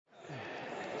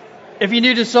If you're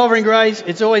new to Sovereign Grace,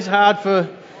 it's always hard for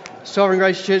Sovereign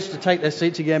Grace Church to take their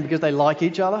seats again because they like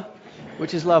each other,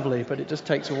 which is lovely, but it just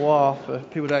takes a while for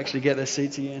people to actually get their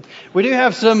seats again. We do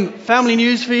have some family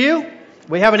news for you.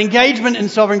 We have an engagement in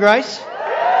Sovereign Grace.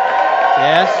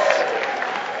 Yes,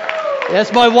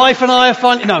 my wife and I are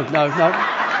finally... No.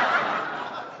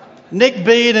 Nick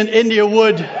Beard and India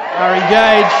Wood are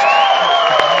engaged.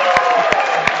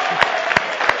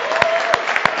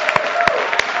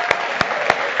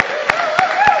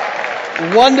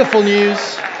 Wonderful news.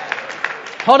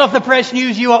 Hot off the press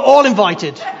news, you are all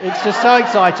invited. It's just so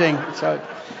exciting. So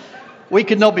we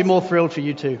could not be more thrilled for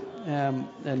you too.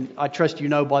 And I trust you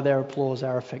know by their applause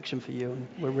our affection for you. And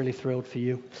we're really thrilled for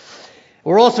you.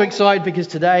 We're also excited because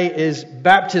today is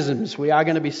baptisms. We are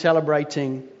going to be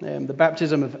celebrating the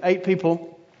baptism of 8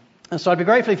 people. And so I'd be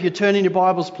grateful if you turn in your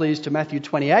Bibles, please, to Matthew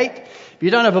 28. If you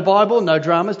don't have a Bible, no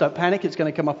dramas, don't panic. It's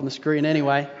going to come up on the screen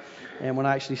anyway. And when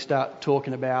I actually start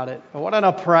talking about it. But why don't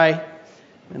I pray,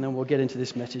 and then we'll get into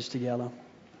this message together.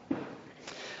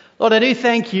 Lord, I do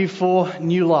thank you for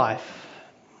new life.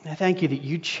 I thank you that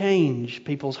you change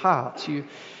people's hearts. You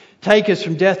take us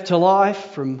from death to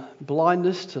life, from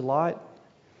blindness to light.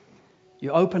 You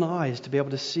open eyes to be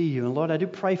able to see you. And Lord, I do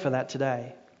pray for that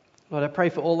today. Lord, I pray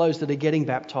for all those that are getting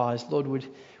baptized. Lord,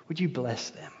 would you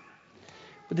bless them?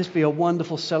 Would this be a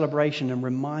wonderful celebration and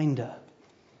reminder,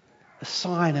 a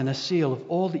sign and a seal of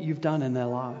all that you've done in their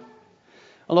life?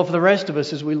 And Lord, for the rest of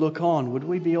us as we look on, would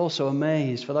we be also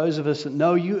amazed? For those of us that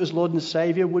know you as Lord and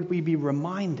Saviour, would we be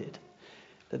reminded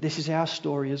that this is our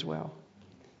story as well?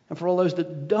 And for all those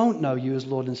that don't know you as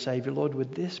Lord and Saviour, Lord,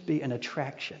 would this be an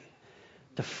attraction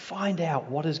to find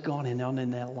out what has gone on in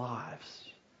their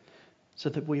lives so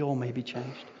that we all may be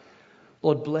changed?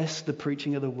 Lord, bless the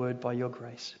preaching of the word by your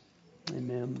grace.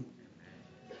 Amen.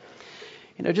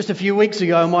 You know, just a few weeks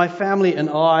ago, my family and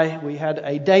I, we had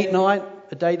a date night.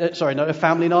 Not a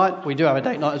family night. We do have a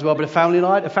date night as well, but a family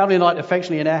night. A family night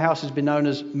affectionately in our house has been known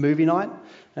as movie night.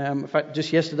 In fact,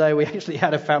 just yesterday we actually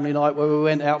had a family night where we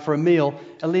went out for a meal.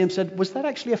 And Liam said, "Was that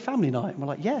actually a family night?" And we're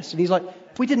like, "Yes." And he's like,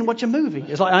 "We didn't watch a movie."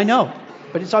 It's like, I know,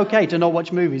 but it's okay to not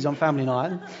watch movies on family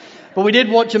night. But we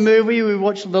did watch a movie. We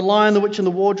watched The Lion, the Witch and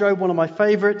the Wardrobe, one of my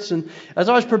favourites. And as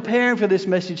I was preparing for this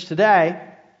message today,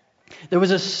 there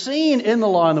was a scene in The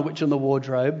Lion, the Witch and the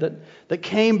Wardrobe that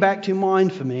came back to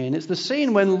mind for me. And it's the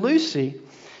scene when Lucy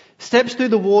steps through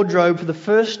the wardrobe for the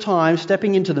first time,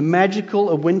 stepping into the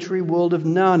magical and wintry world of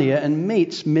Narnia and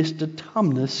meets Mr.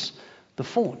 Tumnus the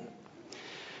Faun.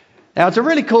 Now, it's a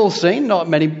really cool scene. Not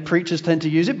many preachers tend to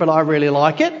use it, but I really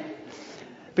like it.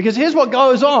 Because here's what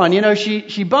goes on. You know,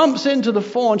 she bumps into the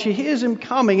faun. She hears him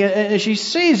coming and she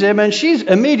sees him and she's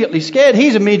immediately scared.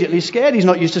 He's immediately scared. He's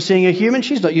not used to seeing a human.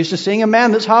 She's not used to seeing a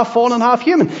man that's half faun and half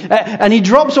human. And he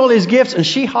drops all his gifts and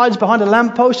she hides behind a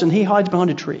lamppost and he hides behind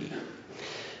a tree.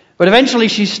 But eventually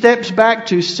she steps back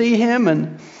to see him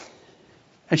and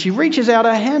she reaches out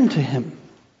her hand to him.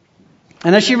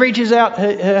 And as she reaches out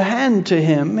her hand to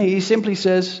him, he simply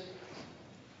says,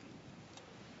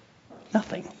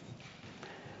 "Nothing."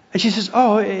 And she says,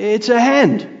 "Oh, it's a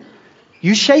hand.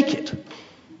 You shake it."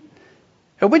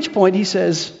 At which point he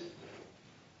says,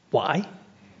 "Why?"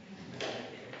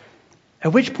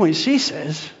 At which point she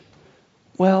says,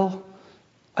 "Well,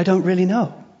 I don't really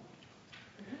know."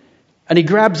 And he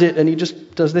grabs it and he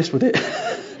just does this with it.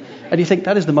 And you think,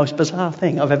 that is the most bizarre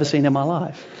thing I've ever seen in my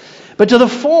life. But to the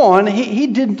faun, he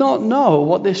did not know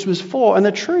what this was for. And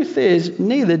the truth is,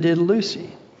 neither did Lucy.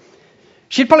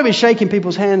 She'd probably been shaking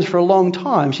people's hands for a long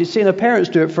time. She'd seen her parents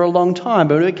do it for a long time.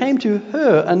 But when it came to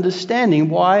her understanding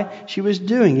why she was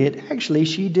doing it, actually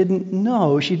she didn't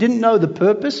know. She didn't know the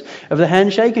purpose of the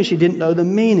handshake and she didn't know the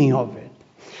meaning of it.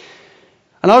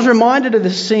 And I was reminded of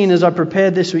this scene as I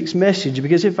prepared this week's message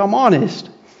because if I'm honest,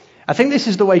 I think this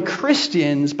is the way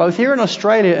Christians, both here in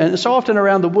Australia and so often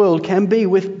around the world, can be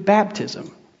with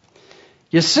baptism.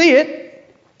 You see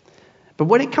it, but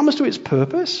when it comes to its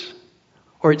purpose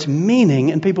or its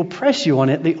meaning and people press you on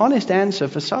it, the honest answer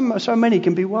for so many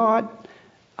can be, well,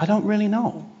 I don't really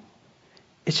know.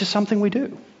 It's just something we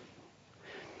do.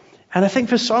 And I think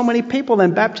for so many people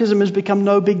then baptism has become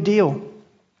no big deal.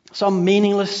 Some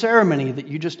meaningless ceremony that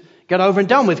you just get over and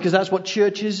done with because that's what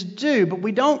churches do. But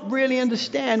we don't really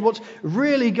understand what's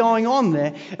really going on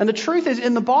there. And the truth is,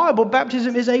 in the Bible,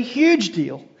 baptism is a huge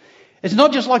deal. It's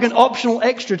not just like an optional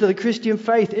extra to the Christian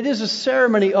faith. It is a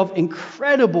ceremony of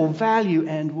incredible value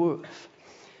and worth.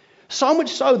 So much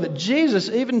so that Jesus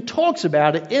even talks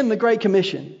about it in the Great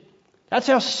Commission. That's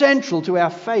how central to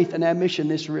our faith and our mission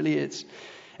this really is.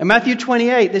 In Matthew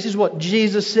 28, this is what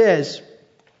Jesus says.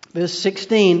 Verse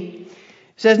 16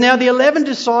 says, "Now the 11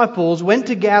 disciples went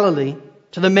to Galilee,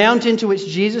 to the mountain to which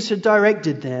Jesus had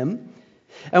directed them.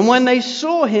 And when they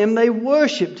saw him, they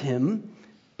worshipped him,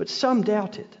 but some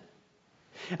doubted.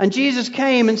 And Jesus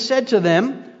came and said to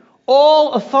them,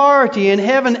 "All authority in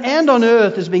heaven and on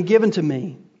earth has been given to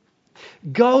me.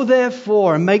 Go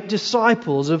therefore and make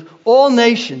disciples of all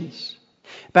nations,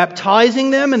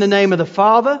 baptizing them in the name of the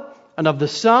Father and of the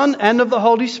Son and of the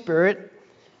Holy Spirit,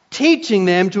 teaching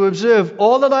them to observe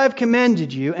all that I have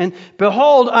commanded you. And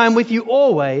behold, I am with you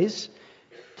always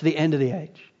to the end of the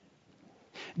age."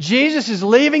 Jesus is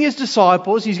leaving his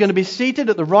disciples. He's going to be seated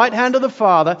at the right hand of the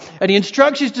Father. And he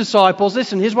instructs his disciples,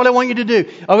 listen, here's what I want you to do.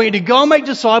 I want you to go and make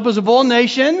disciples of all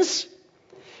nations.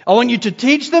 I want you to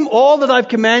teach them all that I've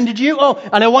commanded you.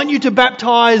 And I want you to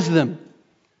baptize them.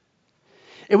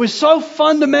 It was so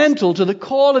fundamental to the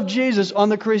call of Jesus on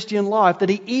the Christian life that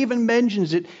he even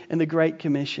mentions it in the Great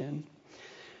Commission.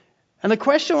 And the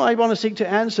question I want to seek to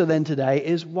answer then today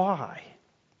is why?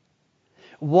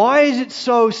 Why is it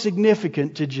so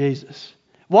significant to Jesus?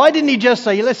 Why didn't he just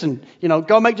say, listen,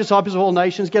 go make disciples of all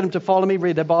nations, get them to follow me,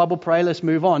 read their Bible, pray, let's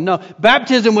move on. No,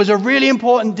 baptism was a really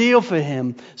important deal for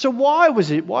him. So why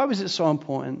was it so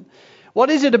important?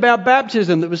 What is it about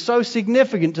baptism that was so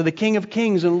significant to the King of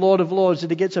Kings and Lord of Lords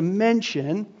that it gets a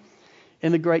mention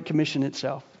in the Great Commission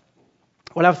itself?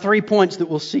 We'll have 3 points that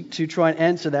we'll seek to try and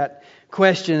answer that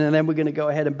question, and then we're going to go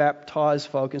ahead and baptize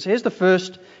folk. And so here's the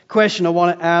first question I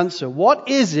want to answer. What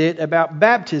is it about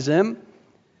baptism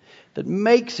that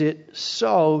makes it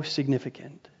so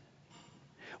significant?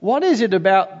 What is it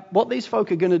about what these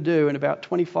folk are going to do in about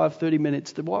 25, 30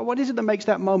 minutes? What is it that makes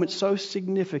that moment so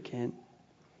significant?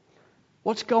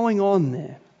 What's going on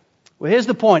there? Well, here's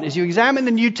the point. As you examine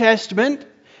the New Testament,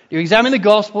 you examine the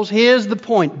Gospels, here's the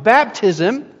point.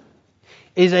 Baptism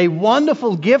is a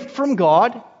wonderful gift from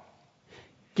God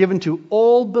given to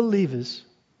all believers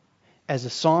as a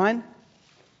sign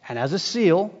and as a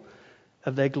seal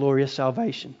of their glorious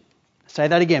salvation. Say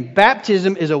that again.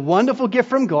 Baptism is a wonderful gift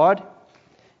from God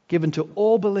given to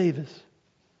all believers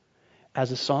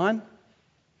as a sign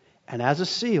and as a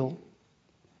seal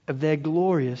of their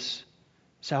glorious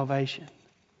salvation.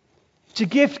 It's a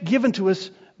gift given to us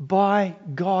by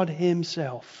God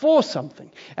himself for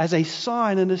something, as a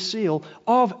sign and a seal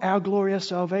of our glorious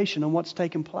salvation and what's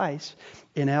taken place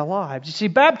in our lives. You see,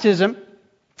 baptism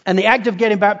and the act of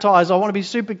getting baptized, I want to be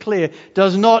super clear,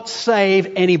 does not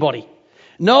save anybody.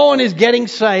 No one is getting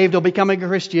saved or becoming a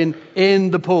Christian in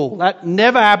the pool. That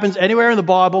never happens anywhere in the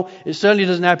Bible. It certainly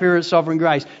doesn't happen here at Sovereign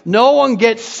Grace. No one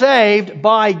gets saved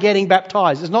by getting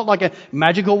baptized. It's not like a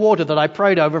magical water that I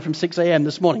prayed over from 6 a.m.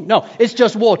 this morning. No, it's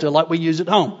just water like we use at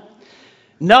home.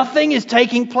 Nothing is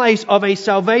taking place of a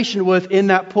salvation worth in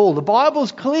that pool. The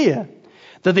Bible's clear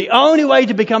that the only way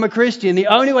to become a Christian, the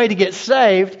only way to get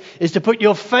saved, is to put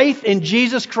your faith in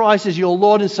Jesus Christ as your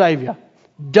Lord and Savior.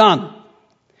 Done.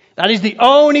 That is the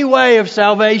only way of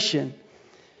salvation.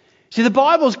 See, the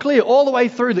Bible's clear all the way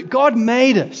through that God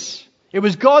made us. It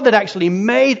was God that actually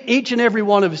made each and every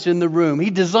one of us in the room. He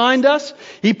designed us.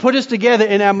 He put us together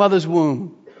in our mother's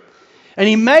womb. And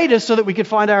He made us so that we could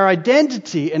find our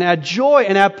identity and our joy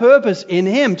and our purpose in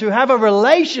Him, to have a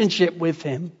relationship with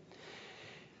Him.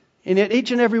 And yet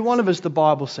each and every one of us, the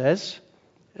Bible says,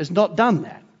 has not done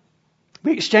that.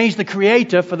 We exchanged the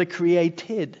Creator for the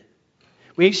created.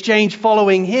 We exchange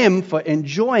following Him for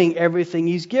enjoying everything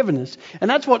He's given us. And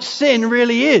that's what sin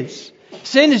really is.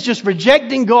 Sin is just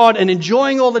rejecting God and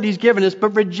enjoying all that He's given us,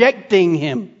 but rejecting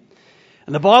Him.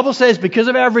 And the Bible says because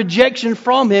of our rejection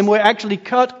from Him, we're actually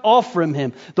cut off from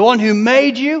Him. The one who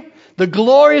made you, the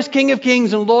glorious King of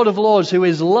Kings and Lord of Lords, who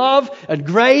is love and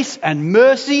grace and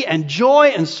mercy and joy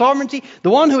and sovereignty, the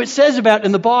one who it says about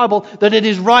in the Bible that at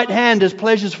His right hand is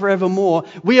pleasures forevermore,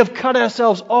 we have cut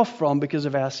ourselves off from because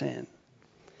of our sin.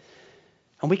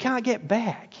 And we can't get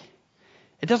back.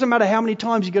 It doesn't matter how many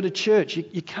times you go to church,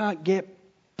 you can't get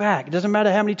back. It doesn't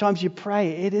matter how many times you pray,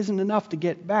 it isn't enough to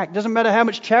get back. It doesn't matter how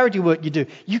much charity work you do,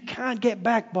 you can't get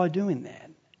back by doing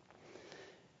that.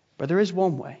 But there is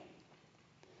one way.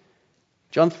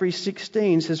 John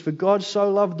 3:16 says, "For God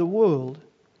so loved the world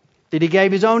that He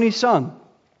gave His only Son,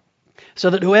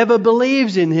 so that whoever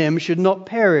believes in Him should not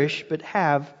perish but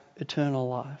have eternal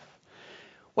life."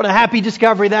 What a happy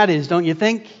discovery that is, don't you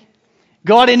think?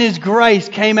 God in His grace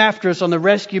came after us on the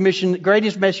rescue mission, the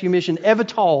greatest rescue mission ever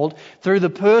told, through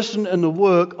the person and the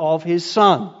work of His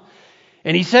Son.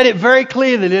 And He said it very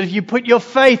clearly that if you put your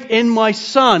faith in my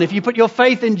Son, if you put your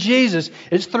faith in Jesus,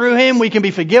 it's through Him we can be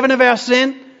forgiven of our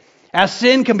sin. Our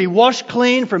sin can be washed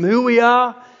clean from who we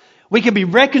are. We can be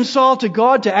reconciled to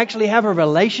God to actually have a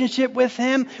relationship with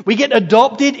Him. We get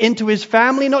adopted into His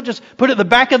family, not just put at the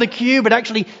back of the queue, but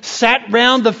actually sat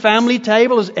round the family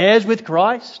table as heirs with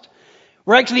Christ.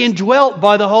 We're actually indwelt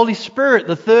by the Holy Spirit,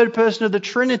 the third person of the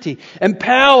Trinity,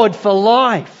 empowered for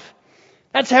life.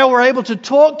 That's how we're able to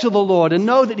talk to the Lord and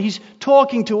know that He's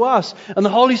talking to us. And the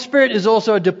Holy Spirit is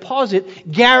also a deposit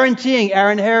guaranteeing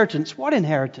our inheritance. What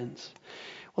inheritance?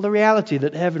 Well, the reality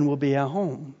that heaven will be our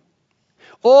home.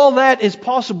 All that is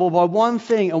possible by one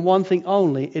thing and one thing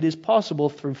only. It is possible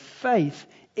through faith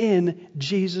in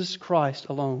Jesus Christ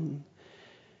alone.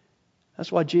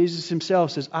 That's why Jesus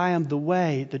Himself says, I am the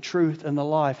way, the truth, and the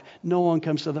life. No one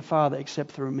comes to the Father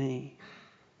except through me.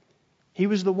 He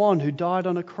was the one who died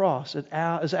on a cross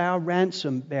as our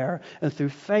ransom bearer. And through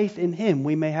faith in Him,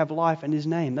 we may have life in His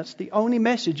name. That's the only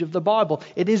message of the Bible.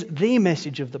 It is the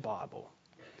message of the Bible.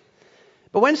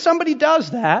 But when somebody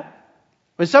does that,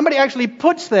 when somebody actually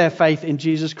puts their faith in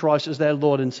Jesus Christ as their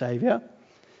Lord and Savior,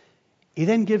 He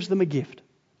then gives them a gift.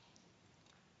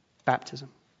 Baptism.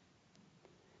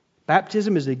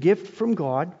 Baptism is a gift from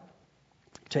God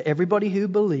to everybody who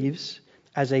believes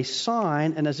as a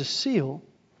sign and as a seal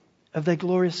of their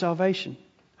glorious salvation,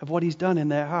 of what He's done in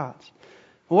their hearts.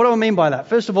 Well, what do I mean by that?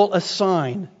 First of all, a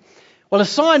sign. Well, a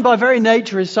sign by very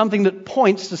nature is something that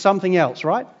points to something else,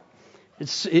 right?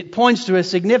 It points to a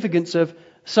significance of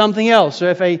something else. So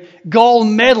if a gold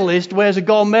medalist wears a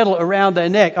gold medal around their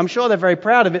neck, I'm sure they're very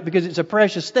proud of it because it's a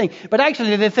precious thing. But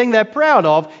actually the thing they're proud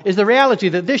of is the reality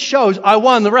that this shows I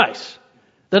won the race.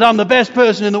 That I'm the best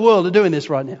person in the world at doing this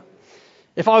right now.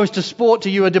 If I was to sport to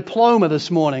you a diploma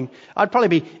this morning, I'd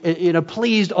probably be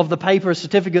pleased of the paper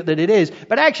certificate that it is.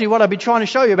 But actually what I'd be trying to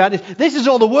show you about is this is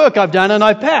all the work I've done and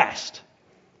I've passed.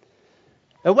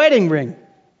 A wedding ring.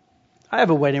 I have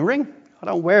a wedding ring. I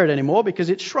don't wear it anymore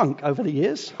because it's shrunk over the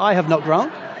years. I have not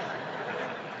grown.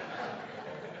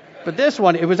 But this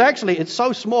one, it's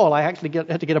so small, I actually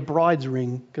had to get a bride's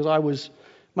ring because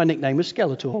my nickname was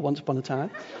Skeletor once upon a time.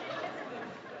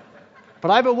 But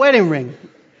I have a wedding ring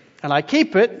and I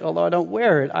keep it, although I don't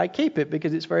wear it, I keep it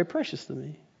because it's very precious to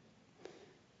me.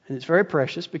 And it's very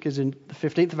precious because in the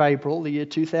 15th of April, the year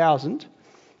 2000,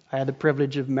 I had the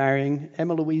privilege of marrying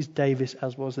Emma Louise Davis,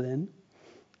 as was then.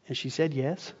 And she said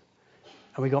yes.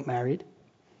 And we got married.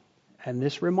 And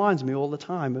this reminds me all the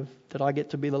time that I get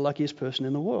to be the luckiest person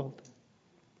in the world.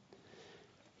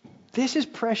 This is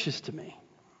precious to me.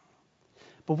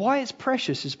 But why it's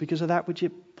precious is because of that which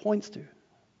it points to.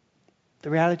 The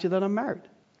reality that I'm married.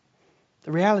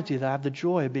 The reality that I have the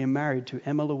joy of being married to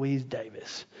Emma Louise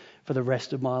Davis for the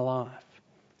rest of my life.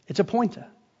 It's a pointer.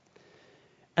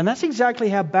 And that's exactly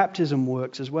how baptism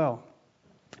works as well.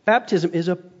 Baptism is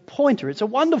a pointer. It's a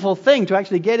wonderful thing to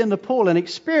actually get in the pool and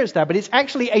experience that, but it's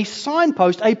actually a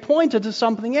signpost, a pointer to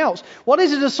something else. What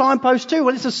is it a signpost to?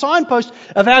 Well, it's a signpost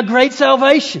of our great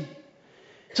salvation.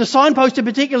 It's a signpost in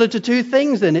particular to two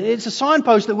things then. It's a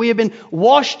signpost that we have been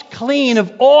washed clean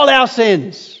of all our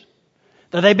sins,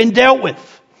 that they've been dealt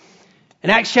with. In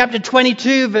Acts chapter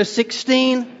 22, verse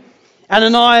 16,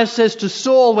 Ananias says to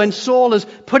Saul, when Saul has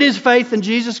put his faith in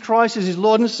Jesus Christ as his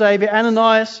Lord and Savior,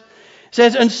 Ananias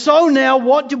says, and so now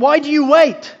why do you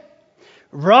wait?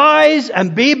 Rise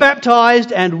and be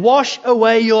baptized and wash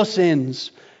away your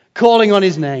sins, calling on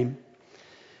His name.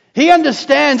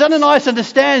 Ananias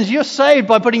understands you're saved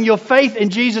by putting your faith in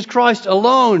Jesus Christ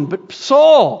alone. But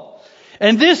Saul,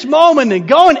 in this moment then,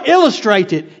 go and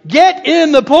illustrate it. Get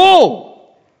in the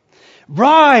pool.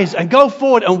 Rise and go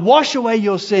forward and wash away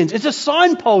your sins. It's a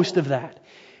signpost of that.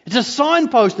 It's a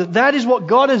signpost that is what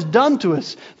God has done to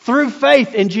us through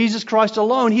faith in Jesus Christ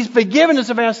alone. He's forgiven us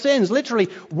of our sins, literally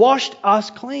washed us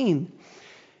clean.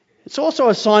 It's also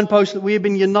a signpost that we have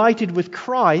been united with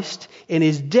Christ in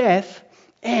His death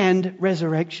and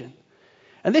resurrection.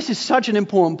 And this is such an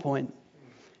important point.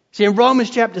 See, in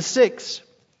Romans chapter 6,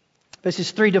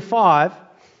 verses 3 to 5,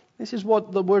 this is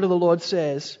what the word of the Lord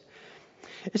says.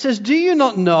 It says, do you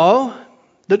not know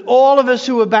that all of us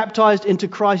who were baptized into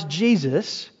Christ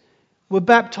Jesus were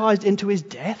baptized into His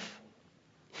death?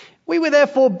 We were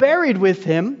therefore buried with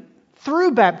Him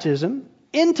through baptism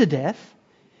into death,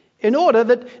 in order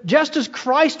that just as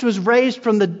Christ was raised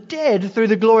from the dead through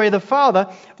the glory of the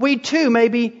Father, we too may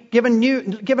be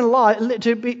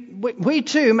we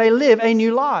too may live a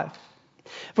new life.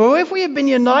 For if we have been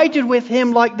united with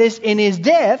Him like this in His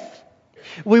death,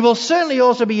 we will certainly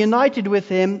also be united with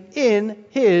Him in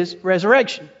His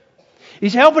resurrection.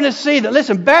 He's helping us see that,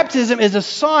 listen, baptism is a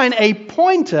sign, a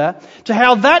pointer to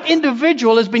how that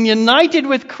individual has been united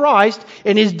with Christ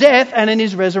in His death and in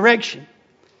His resurrection.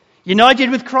 United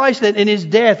with Christ then in his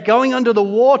death, going under the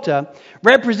water,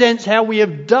 represents how we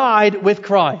have died with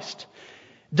Christ.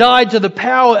 Died to the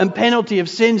power and penalty of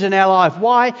sins in our life.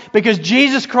 Why? Because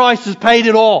Jesus Christ has paid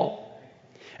it all.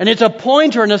 And it's a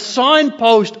pointer and a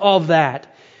signpost of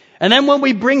that. And then when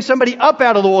we bring somebody up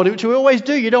out of the water, which we always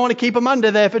do, you don't want to keep them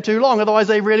under there for too long, otherwise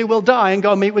they really will die and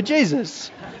go meet with Jesus.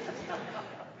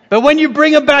 But when you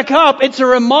bring them back up, it's a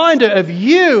reminder of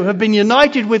you have been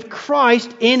united with Christ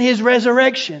in his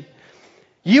resurrection.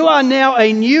 You are now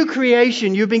a new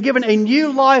creation. You've been given a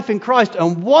new life in Christ.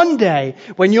 And one day,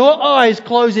 when your eyes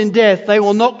close in death, they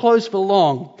will not close for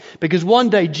long. Because one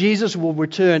day Jesus will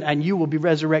return and you will be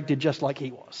resurrected just like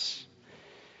he was.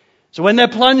 So when they're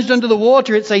plunged under the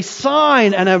water, it's a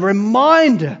sign and a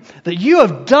reminder that you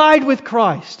have died with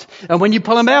Christ. And when you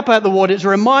pull them up out of the water, it's a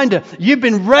reminder you've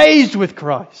been raised with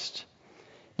Christ.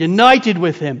 United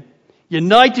with him.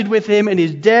 United with him in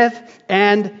his death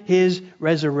and his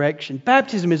resurrection.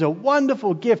 Baptism is a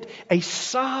wonderful gift, a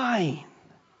sign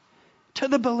to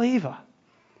the believer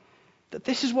that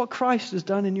this is what Christ has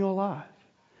done in your life.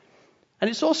 And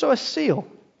it's also a seal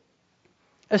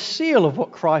of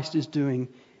what Christ is doing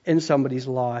in somebody's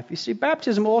life. You see,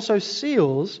 baptism also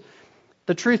seals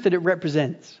the truth that it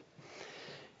represents.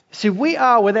 See, we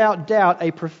are without doubt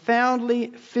a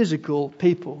profoundly physical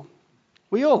people.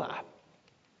 We all are.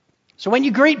 So when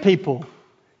you greet people,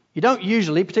 you don't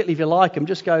usually, particularly if you like them,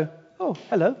 just go, "Oh,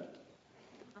 hello."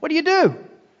 What do? You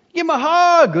give them a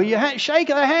hug, or you shake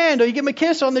their hand, or you give them a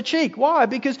kiss on the cheek. Why?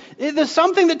 Because there's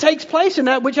something that takes place in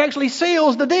that which actually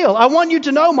seals the deal. I want you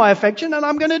to know my affection, and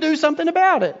I'm going to do something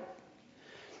about it.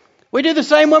 We do the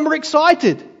same when we're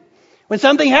excited. When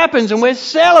something happens and we're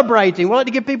celebrating, we like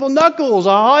to give people knuckles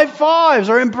or high fives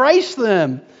or embrace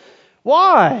them.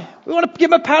 Why? We want to give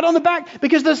them a pat on the back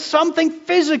because there's something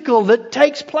physical that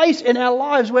takes place in our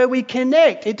lives where we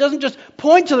connect. It doesn't just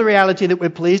point to the reality that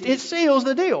we're pleased, it seals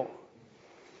the deal.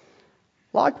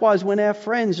 Likewise, when our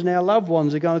friends and our loved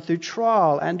ones are going through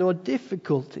trial and or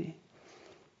difficulty,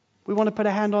 we want to put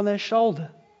a hand on their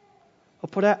shoulder or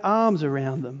put our arms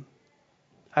around them.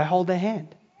 I hold their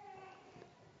hand.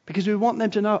 Because we want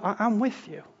them to know, I'm with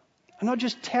you. I'm not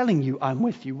just telling you I'm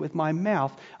with you with my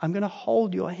mouth. I'm going to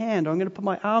hold your hand. Or I'm going to put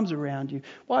my arms around you.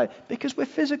 Why? Because we're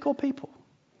physical people.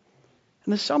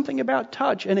 And there's something about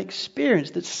touch and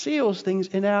experience that seals things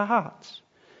in our hearts.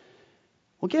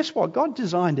 Well, guess what? God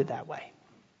designed it that way.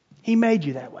 He made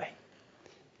you that way.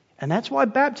 And that's why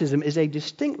baptism is a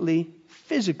distinctly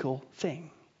physical thing.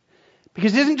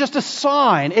 Because it isn't just a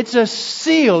sign, it's a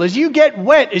seal. As you get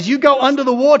wet, as you go under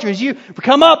the water, as you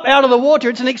come up out of the water,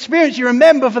 it's an experience you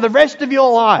remember for the rest of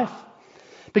your life.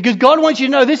 Because God wants you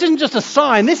to know this isn't just a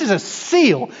sign, this is a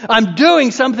seal. I'm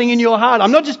doing something in your heart.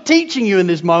 I'm not just teaching you in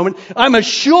this moment, I'm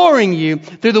assuring you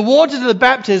through the waters of the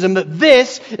baptism that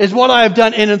this is what I have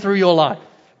done in and through your life.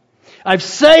 I've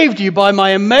saved you by my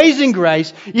amazing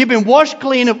grace. You've been washed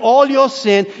clean of all your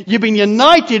sin. You've been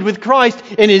united with Christ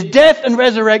in his death and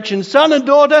resurrection. Son and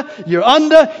daughter, you're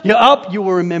under, you're up. You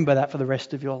will remember that for the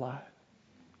rest of your life.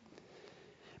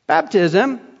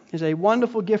 Baptism is a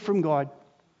wonderful gift from God,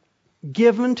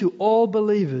 given to all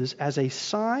believers as a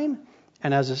sign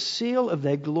and as a seal of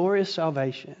their glorious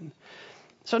salvation.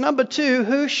 So number 2,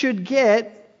 who should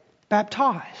get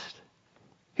baptized?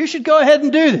 Who should go ahead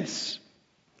and do this?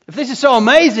 If this is so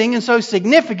amazing and so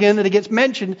significant that it gets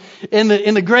mentioned in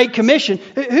the Great Commission,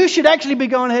 who should actually be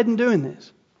going ahead and doing this?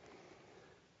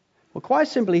 Well, quite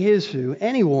simply, here's who.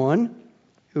 Anyone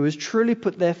who has truly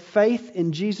put their faith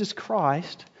in Jesus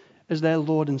Christ as their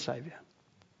Lord and Savior.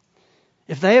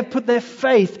 If they have put their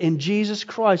faith in Jesus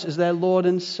Christ as their Lord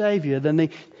and Savior, then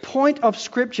the point of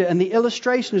Scripture and the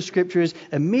illustration of Scripture is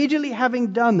immediately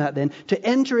having done that then, to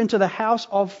enter into the house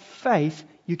of faith,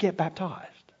 you get baptized.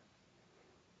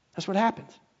 That's what happens.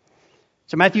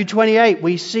 So Matthew 28,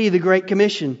 we see the Great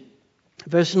Commission.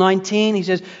 Verse 19, he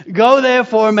says, "Go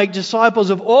therefore and make disciples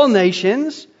of all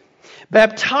nations,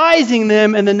 baptizing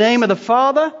them in the name of the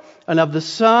Father and of the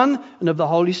Son and of the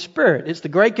Holy Spirit." It's the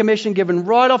Great Commission given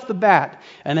right off the bat.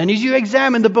 And then as you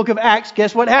examine the book of Acts,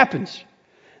 guess what happens?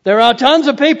 There are tons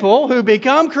of people who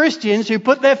become Christians who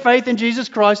put their faith in Jesus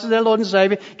Christ as their Lord and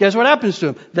Savior. Guess what happens to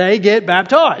them? They get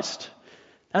baptized.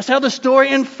 That's how the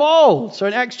story unfolds. So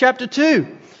in Acts chapter 2,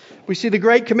 we see the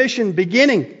Great Commission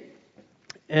beginning.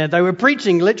 They were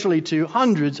preaching literally to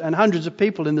hundreds and hundreds of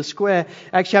people in the square.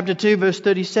 Acts chapter 2, verse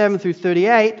 37 through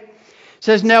 38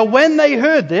 says, "Now when they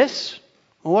heard this,"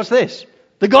 well, what's this?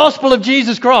 The gospel of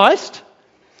Jesus Christ.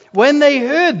 "When they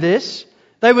heard this,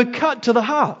 they were cut to the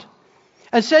heart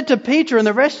and said to Peter and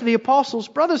the rest of the apostles,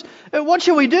 'Brothers, what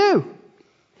shall we do?'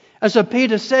 And so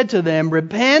Peter said to them,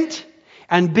 'Repent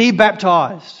and be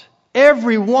baptized,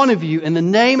 every one of you, in the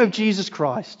name of Jesus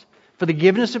Christ, for the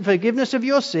forgiveness of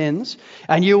your sins,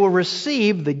 and you will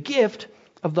receive the gift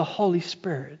of the Holy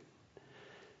Spirit.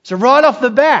 So right off the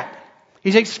bat,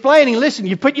 he's explaining, listen,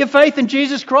 you put your faith in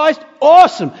Jesus Christ?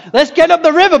 Awesome. Let's get up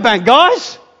the riverbank,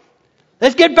 guys.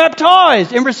 Let's get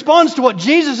baptized in response to what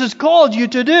Jesus has called you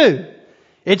to do.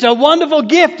 It's a wonderful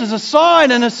gift as a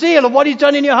sign and a seal of what He's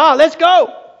done in your heart. Let's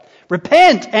go.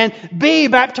 Repent and be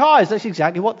baptized. That's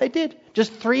exactly what they did.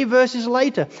 Just 3 verses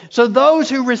later. So those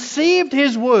who received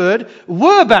His word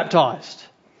were baptized.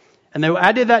 And they were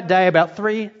added that day about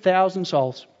 3,000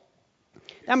 souls.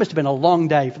 That must have been a long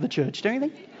day for the church, don't you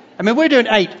think? I mean, we're doing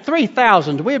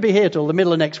 3,000. We'll be here till the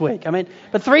middle of next week.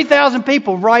 But 3,000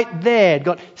 people right there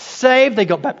got saved, they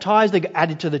got baptized, they got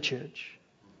added to the church.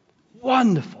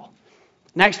 Wonderful.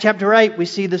 In Acts chapter 8, we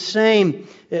see the same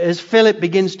as Philip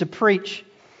begins to preach. It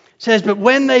says, but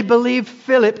when they believed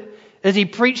Philip as he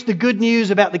preached the good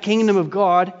news about the kingdom of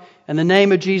God and the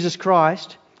name of Jesus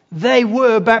Christ, they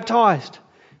were baptized,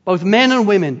 both men and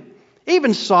women,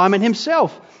 even Simon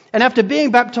himself. And after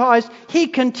being baptized, he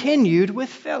continued with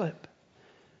Philip.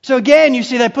 So again, you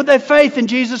see, they put their faith in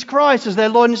Jesus Christ as their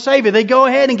Lord and Savior. They go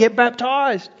ahead and get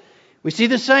baptized. We see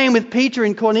the same with Peter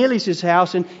in Cornelius'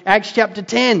 house in Acts chapter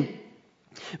 10.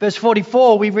 Verse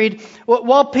 44, we read,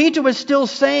 while Peter was still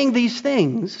saying these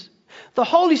things, the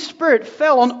Holy Spirit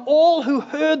fell on all who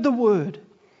heard the word.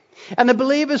 And the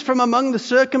believers from among the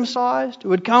circumcised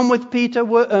who had come with Peter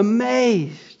were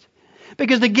amazed,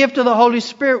 because the gift of the Holy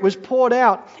Spirit was poured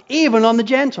out even on the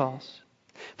Gentiles.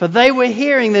 For they were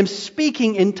hearing them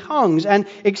speaking in tongues and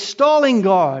extolling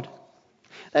God.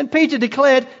 Then Peter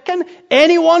declared, can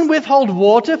anyone withhold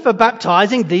water for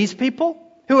baptizing these people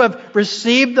who have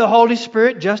received the Holy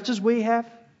Spirit just as we have?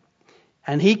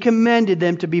 And he commended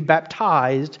them to be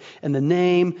baptized in the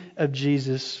name of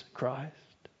Jesus Christ.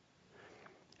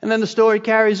 And then the story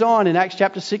carries on in Acts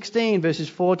chapter 16, verses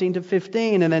 14 to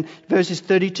 15, and then verses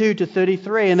 32 to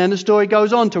 33. And then the story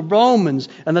goes on to Romans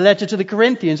and the letter to the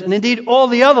Corinthians, and indeed all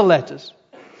the other letters.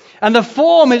 And the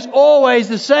form is always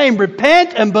the same.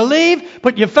 Repent and believe.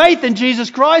 Put your faith in Jesus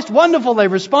Christ. Wonderful, they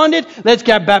responded. Let's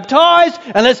get baptized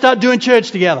and let's start doing church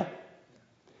together.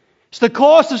 It's the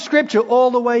course of Scripture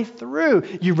all the way through.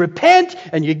 You repent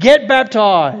and you get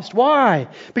baptized. Why?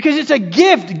 Because it's a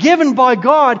gift given by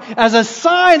God as a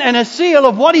sign and a seal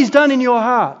of what He's done in your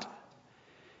heart.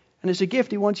 And it's a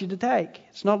gift He wants you to take.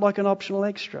 It's not like an optional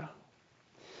extra.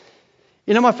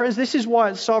 You know, my friends, this is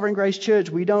why at Sovereign Grace Church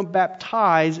we don't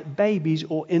baptize babies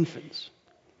or infants.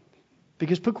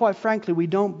 Because, put quite frankly, we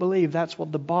don't believe that's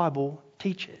what the Bible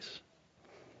teaches.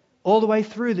 All the way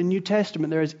through the New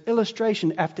Testament, there is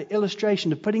illustration after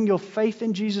illustration of putting your faith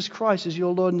in Jesus Christ as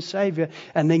your Lord and Savior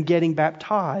and then getting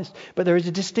baptized. But there is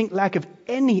a distinct lack of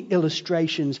any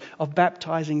illustrations of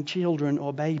baptizing children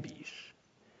or babies.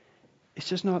 It's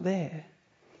just not there.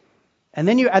 And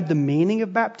then you add the meaning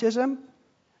of baptism,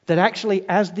 that actually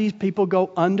as these people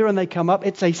go under and they come up,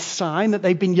 it's a sign that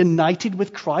they've been united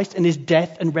with Christ in His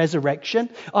death and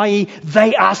resurrection, i.e.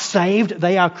 they are saved,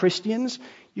 they are Christians.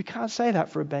 You can't say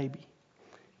that for a baby.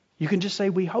 You can just say,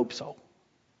 we hope so.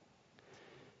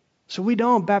 So we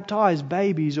don't baptize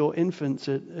babies or infants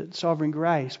at Sovereign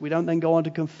Grace. We don't then go on to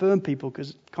confirm people,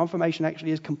 because confirmation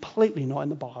actually is completely not in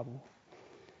the Bible.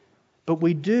 But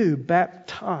we do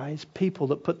baptize people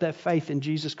that put their faith in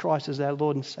Jesus Christ as their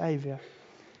Lord and Savior.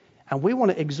 And we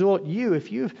want to exhort you,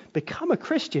 if you've become a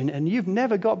Christian and you've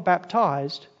never got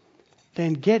baptized,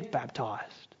 then get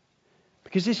baptized.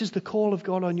 Because this is the call of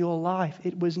God on your life.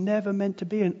 It was never meant to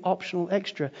be an optional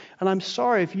extra. And I'm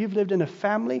sorry if you've lived in a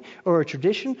family or a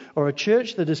tradition or a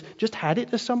church that has just had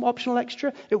it as some optional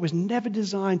extra. It was never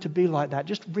designed to be like that.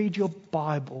 Just read your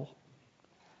Bible.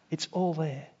 It's all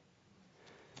there.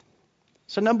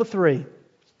 So number 3,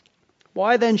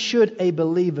 why then should a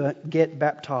believer get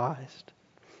baptized?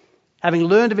 Having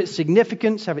learned of its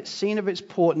significance, having seen of its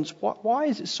importance, why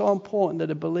is it so important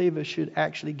that a believer should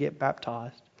actually get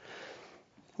baptized?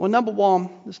 Well, number 1,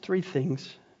 there's 3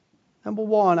 things. Number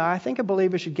 1, I think a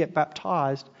believer should get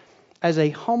baptized as a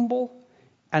humble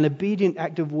and obedient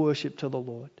act of worship to the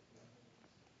Lord.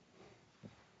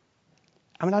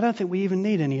 I don't think we even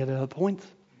need any other points.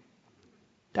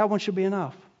 That one should be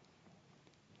enough.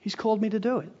 He's called me to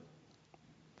do it.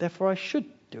 Therefore, I should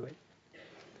do it.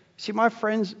 See, my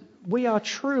friends, we are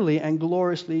truly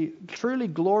gloriously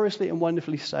and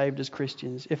wonderfully saved as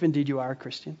Christians, if indeed you are a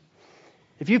Christian.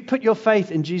 If you've put your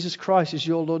faith in Jesus Christ as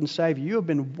your Lord and Savior, you have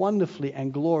been wonderfully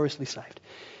and gloriously saved.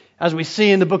 As we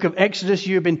see in the book of Exodus,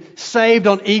 you have been saved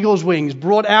on eagle's wings,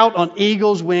 brought out on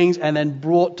eagle's wings, and then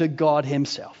brought to God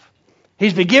Himself.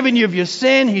 He's forgiven you of your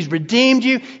sin. He's redeemed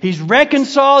you. He's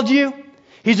reconciled you.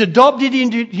 He's adopted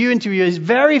you into his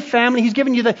very family. He's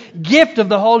given you the gift of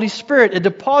the Holy Spirit, a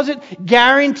deposit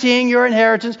guaranteeing your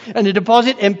inheritance and a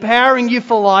deposit empowering you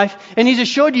for life. And he's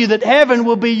assured you that heaven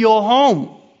will be your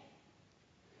home.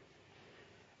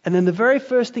 And then the very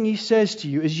first thing he says to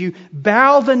you is you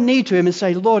bow the knee to him and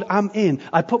say, Lord, I'm in.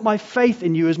 I put my faith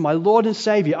in you as my Lord and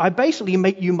Savior. I basically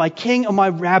make you my king and my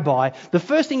rabbi. The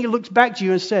first thing he looks back to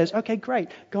you and says, okay, great,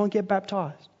 go and get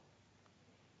baptized.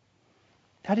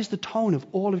 That is the tone of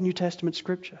all of New Testament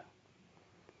Scripture.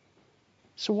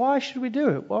 So why should we do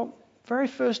it? Well, very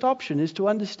first option is to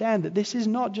understand that this is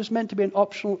not just meant to be an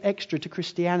optional extra to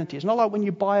Christianity. It's not like when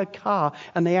you buy a car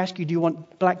and they ask you, do you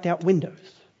want blacked out windows?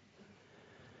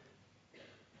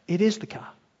 It is the car.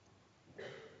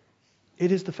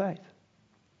 It is the faith.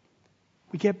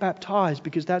 We get baptized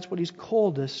because that's what he's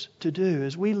called us to do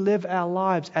as we live our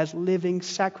lives as living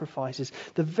sacrifices.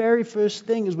 The very first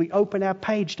thing as we open our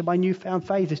page to my newfound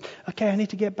faith is, okay, I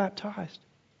need to get baptized.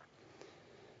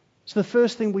 So the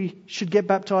first thing we should get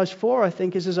baptized for, I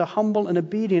think, is as a humble and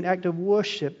obedient act of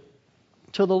worship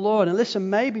to the Lord. And listen,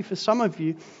 maybe for some of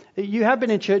you, you have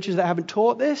been in churches that haven't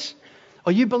taught this,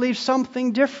 or you believe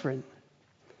something different.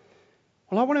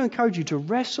 Well, I want to encourage you to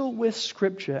wrestle with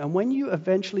Scripture, and when you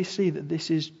eventually see that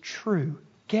this is true,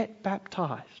 get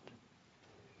baptized.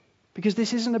 Because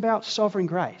this isn't about sovereign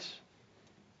grace.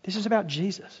 This is about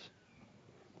Jesus.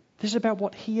 This is about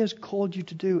what he has called you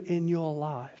to do in your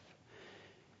life.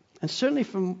 And certainly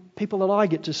from people that I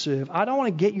get to serve, I don't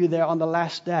want to get you there on the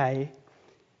last day,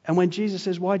 and when Jesus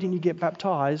says, why didn't you get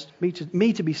baptized?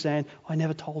 Me to be saying, I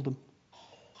never told them.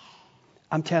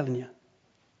 I'm telling you.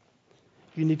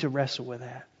 You need to wrestle with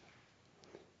that.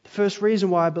 The first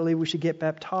reason why I believe we should get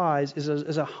baptized is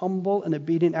as a humble and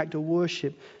obedient act of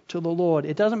worship to the Lord.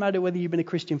 It doesn't matter whether you've been a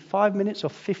Christian 5 minutes or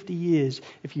 50 years.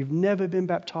 If you've never been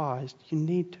baptized, you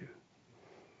need to.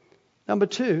 Number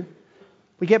 2,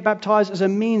 we get baptized as a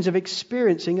means of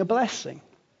experiencing a blessing.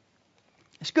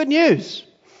 It's good news.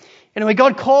 When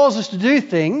God calls us to do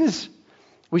things,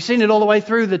 we've seen it all the way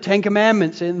through the Ten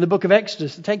Commandments in the book of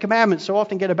Exodus. The Ten Commandments so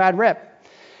often get a bad rep.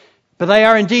 But they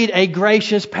are indeed a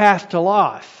gracious path to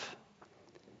life.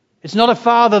 It's not a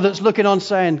father that's looking on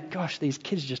saying, gosh, these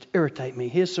kids just irritate me.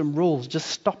 Here's some rules. Just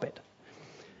stop it.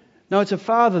 No, it's a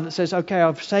father that says, okay,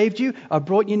 I've saved you. I've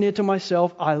brought you near to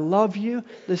myself. I love you.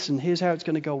 Listen, here's how it's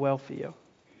going to go well for you.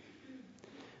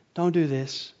 Don't do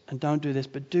this and don't do this,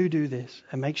 but do this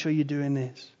and make sure you're doing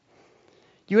this.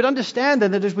 You would understand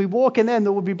then that as we walk in them,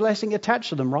 there will be blessing attached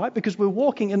to them, right? Because we're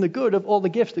walking in the good of all the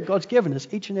gifts that God's given us,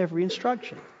 each and every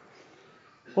instruction.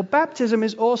 Well, baptism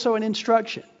is also an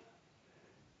instruction.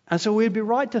 And so we'd be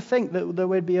right to think that there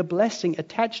would be a blessing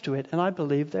attached to it, and I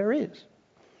believe there is.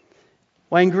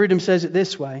 Wayne Grudem says it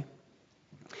this way.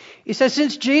 He says,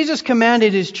 since Jesus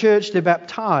commanded his church to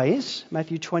baptize,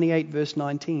 Matthew 28, verse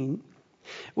 19,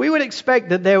 we would expect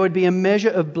that there would be a measure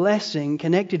of blessing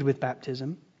connected with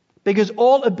baptism, because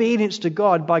all obedience to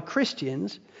God by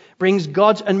Christians brings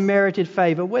God's unmerited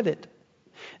favor with it.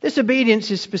 This obedience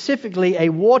is specifically a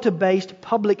water-based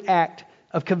public act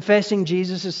of confessing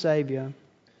Jesus as Savior,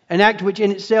 an act which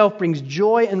in itself brings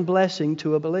joy and blessing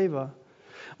to a believer.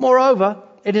 Moreover,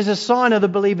 it is a sign of the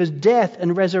believer's death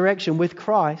and resurrection with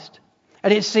Christ,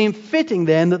 and it seemed fitting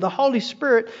then that the Holy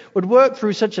Spirit would work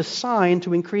through such a sign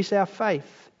to increase our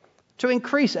faith, to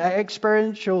increase our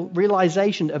experiential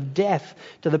realization of death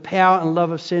to the power and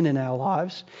love of sin in our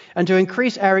lives, and to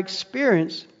increase our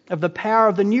experience of the power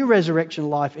of the new resurrection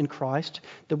life in Christ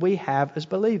that we have as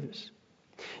believers.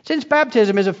 Since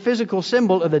baptism is a physical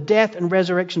symbol of the death and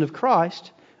resurrection of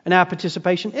Christ and our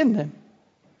participation in them,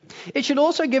 it should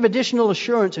also give additional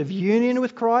assurance of union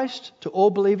with Christ to all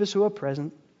believers who are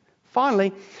present.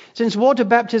 Finally, since water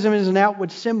baptism is an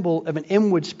outward symbol of an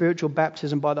inward spiritual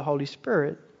baptism by the Holy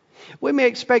Spirit, we may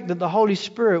expect that the Holy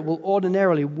Spirit will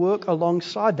ordinarily work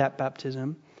alongside that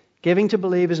baptism, giving to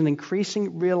believers an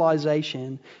increasing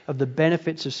realization of the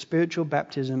benefits of spiritual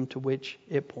baptism to which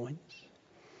it points.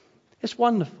 It's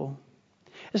wonderful.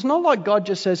 It's not like God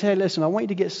just says, hey, listen, I want you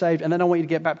to get saved and then I want you to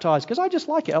get baptized, because I just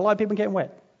like it. I like people getting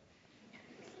wet.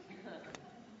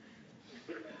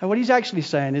 And what he's actually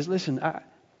saying is, listen,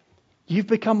 you've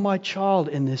become my child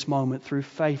in this moment through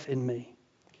faith in me.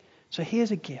 So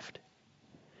here's a gift.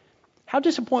 How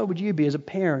disappointed would you be as a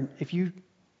parent if you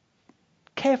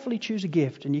carefully choose a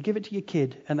gift and you give it to your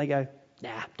kid and they go,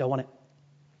 nah, don't want it.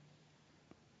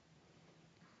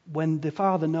 When the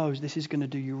father knows this is going to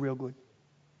do you real good.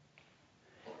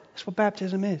 That's what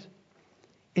baptism is.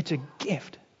 It's a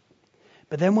gift.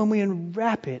 But then when we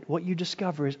unwrap it, what you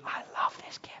discover is, I love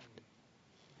this gift.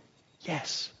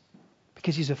 Yes,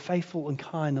 because He's a faithful and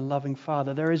kind and loving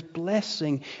Father. There is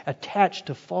blessing attached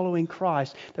to following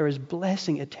Christ. There is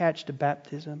blessing attached to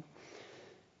baptism.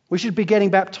 We should be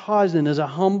getting baptized in as a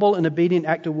humble and obedient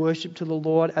act of worship to the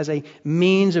Lord, as a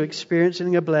means of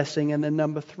experiencing a blessing, and then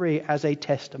number 3, as a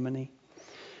testimony.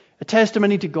 A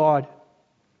testimony to God,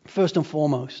 first and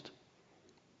foremost.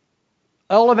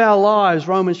 All of our lives,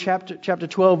 Romans chapter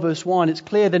 12, verse 1, it's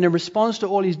clear that in response to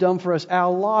all He's done for us,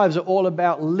 our lives are all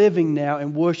about living now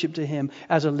in worship to Him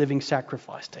as a living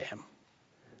sacrifice to Him.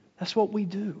 That's what we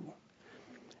do.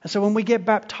 And so when we get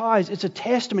baptized, it's a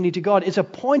testimony to God. It's a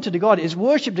pointer to God. It's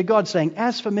worship to God, saying,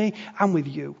 as for me, I'm with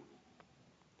you.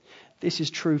 This is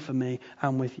true for me,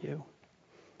 I'm with you.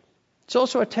 It's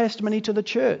also a testimony to the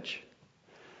church.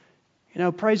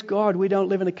 Praise God, we don't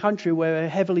live in a country where we're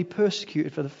heavily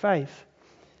persecuted for the faith.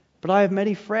 But I have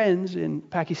many friends in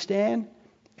Pakistan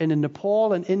and in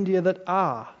Nepal and India that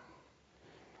are.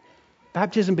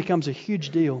 Baptism becomes a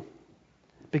huge deal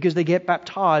because they get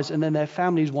baptized and then their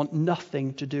families want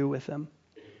nothing to do with them.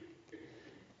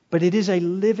 But it is a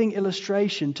living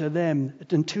illustration to them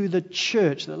and to the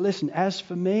church that, listen, as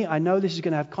for me, I know this is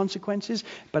going to have consequences,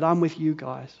 but I'm with you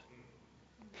guys.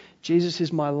 Jesus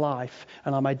is my life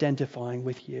and I'm identifying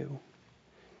with you.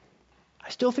 I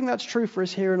still think that's true for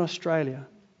us here in Australia.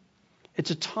 It's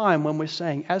a time when we're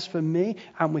saying, as for me,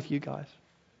 I'm with you guys.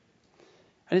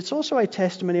 And it's also a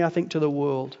testimony, I think, to the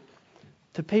world.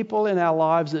 To people in our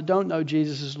lives that don't know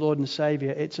Jesus as Lord and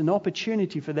Savior, it's an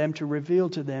opportunity for them to reveal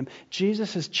to them,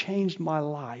 Jesus has changed my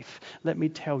life. Let me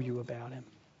tell you about Him.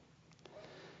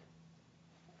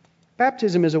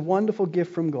 Baptism is a wonderful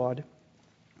gift from God,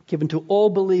 given to all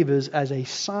believers as a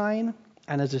sign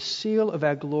and as a seal of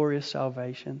our glorious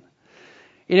salvation.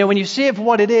 When you see it for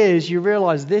what it is, you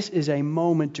realize this is a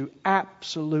moment to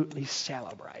absolutely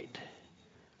celebrate.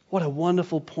 What a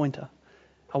wonderful pointer.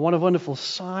 A wonderful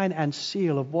sign and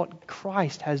seal of what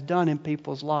Christ has done in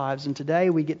people's lives. And today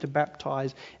we get to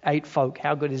baptize 8 folk.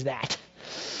 How good is that?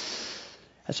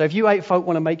 And so if you 8 folk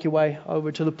want to make your way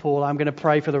over to the pool, I'm going to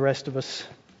pray for the rest of us.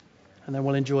 And then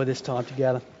we'll enjoy this time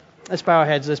together. Let's bow our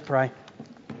heads, let's pray.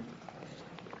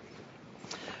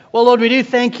 Well, Lord, we do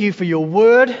thank you for your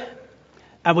word.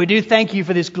 And we do thank you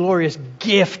for this glorious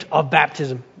gift of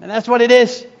baptism. And that's what it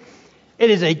is. It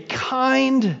is a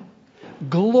kind,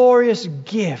 glorious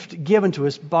gift given to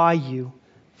us by you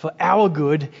for our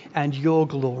good and your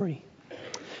glory.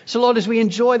 So, Lord, as we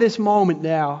enjoy this moment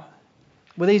now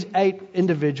with these 8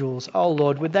 individuals, oh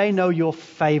Lord, would they know your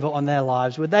favor on their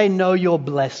lives? Would they know your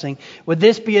blessing? Would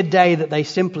this be a day that they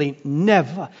simply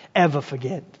never, ever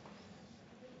forget?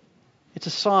 It's a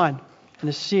sign and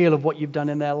a seal of what you've done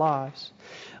in their lives.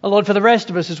 Oh Lord, for the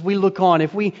rest of us, as we look on,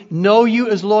 if we know you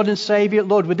as Lord and Savior,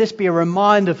 Lord, would this be a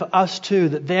reminder for us too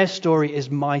that their story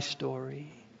is my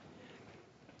story?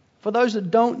 For those that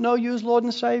don't know you as Lord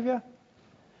and Savior,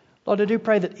 Lord, I do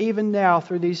pray that even now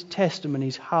through these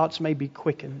testimonies, hearts may be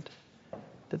quickened,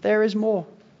 that there is more,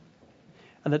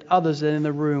 and that others in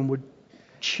the room would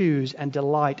choose and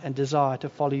delight and desire to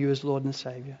follow you as Lord and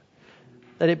Savior.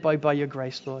 Let it be by your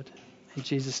grace, Lord. In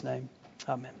Jesus' name,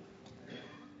 amen.